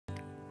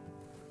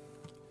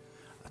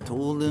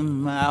told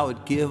him I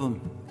would give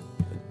him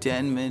a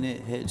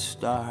 10-minute head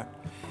start.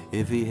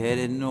 If he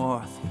headed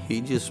north, he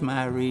just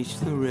might reach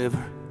the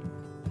river.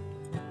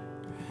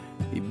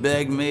 He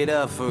begged me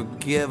to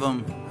forgive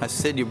him. I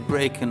said, you're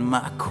breaking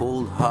my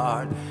cold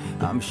heart.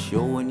 I'm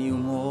showing you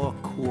more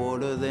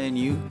quarter than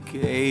you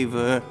gave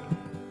her.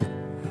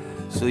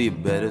 So you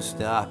better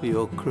stop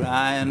your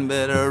crying,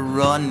 better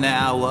run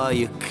now while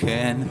you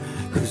can.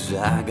 'Cause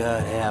I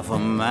got half a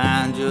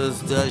mind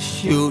just to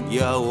shoot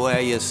you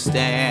where you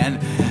stand.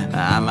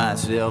 I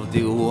myself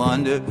do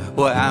wonder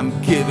why I'm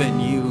giving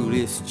you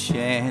this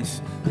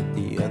chance that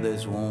the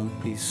others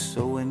won't be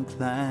so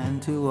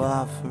inclined to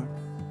offer.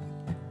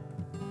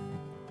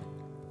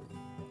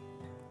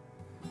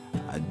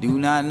 I do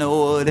not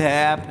know what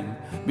happened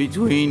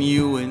between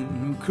you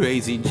and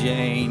Crazy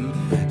Jane.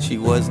 She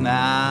was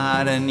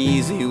not an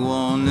easy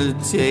one to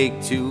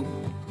take to,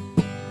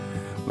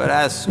 but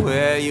I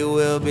swear you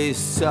will be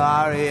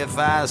sorry if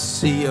I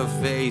see your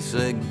face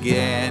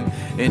again.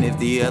 And if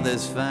the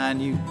others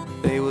find you,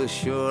 they will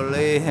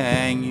surely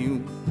hang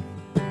you.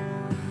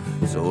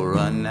 So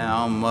run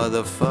now,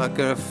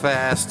 motherfucker,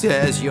 fast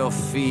as your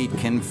feet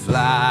can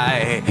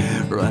fly.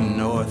 Run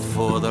north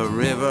for the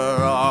river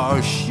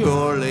or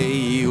surely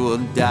you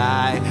will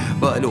die.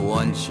 But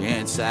one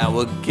chance I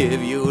will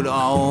give you,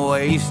 don't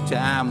waste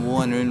time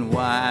wondering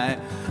why.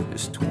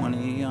 There's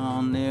 20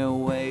 on their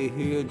way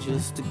here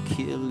just to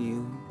kill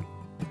you.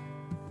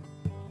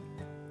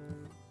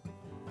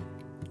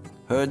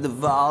 Heard the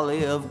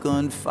volley of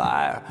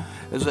gunfire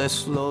as I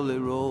slowly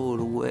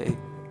rolled away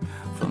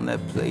from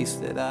that place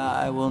that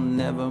I will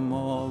never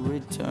more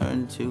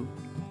return to.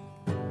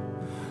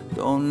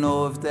 Don't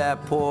know if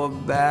that poor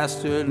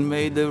bastard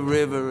made the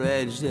river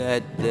edge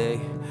that day.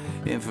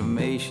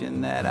 Information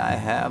that I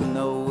have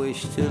no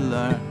wish to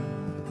learn.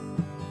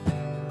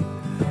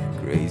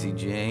 Crazy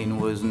Jane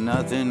was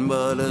nothing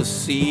but a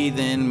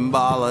seething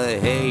ball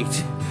of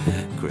hate,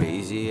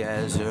 crazy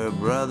as her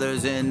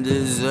brothers and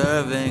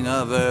deserving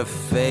of her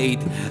fate.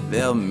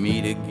 They'll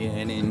meet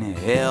again in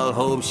hell,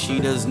 hope she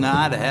does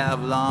not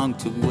have long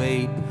to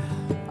wait.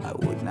 I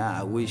would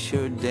not wish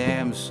her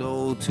damn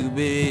soul to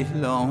be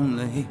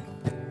lonely.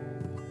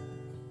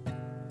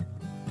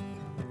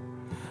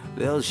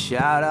 They'll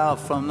shout out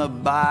from the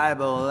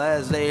Bible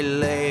as they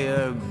lay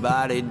her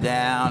body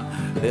down.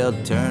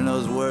 They'll turn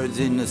those words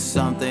into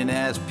something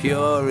that's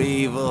pure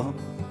evil.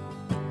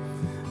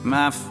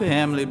 My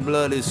family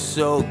blood is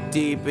soaked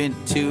deep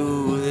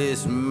into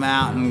this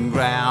mountain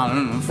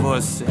ground.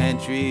 For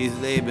centuries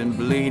they've been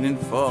bleeding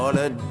for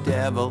the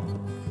devil.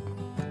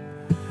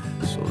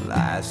 So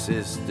lie,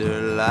 sister,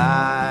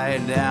 lie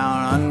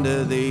down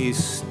under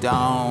these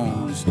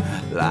stones.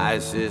 Lie,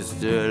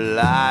 sister,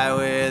 lie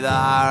with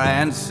our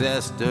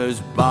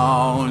ancestors'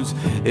 bones.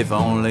 If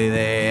only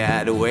they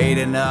had weight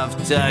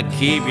enough to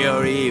keep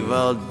your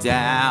evil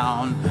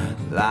down.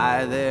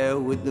 Lie there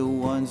with the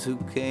ones who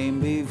came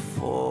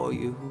before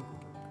you.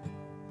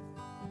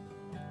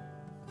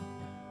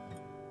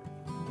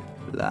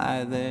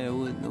 Lie there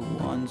with the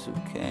ones who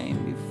came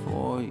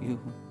before you.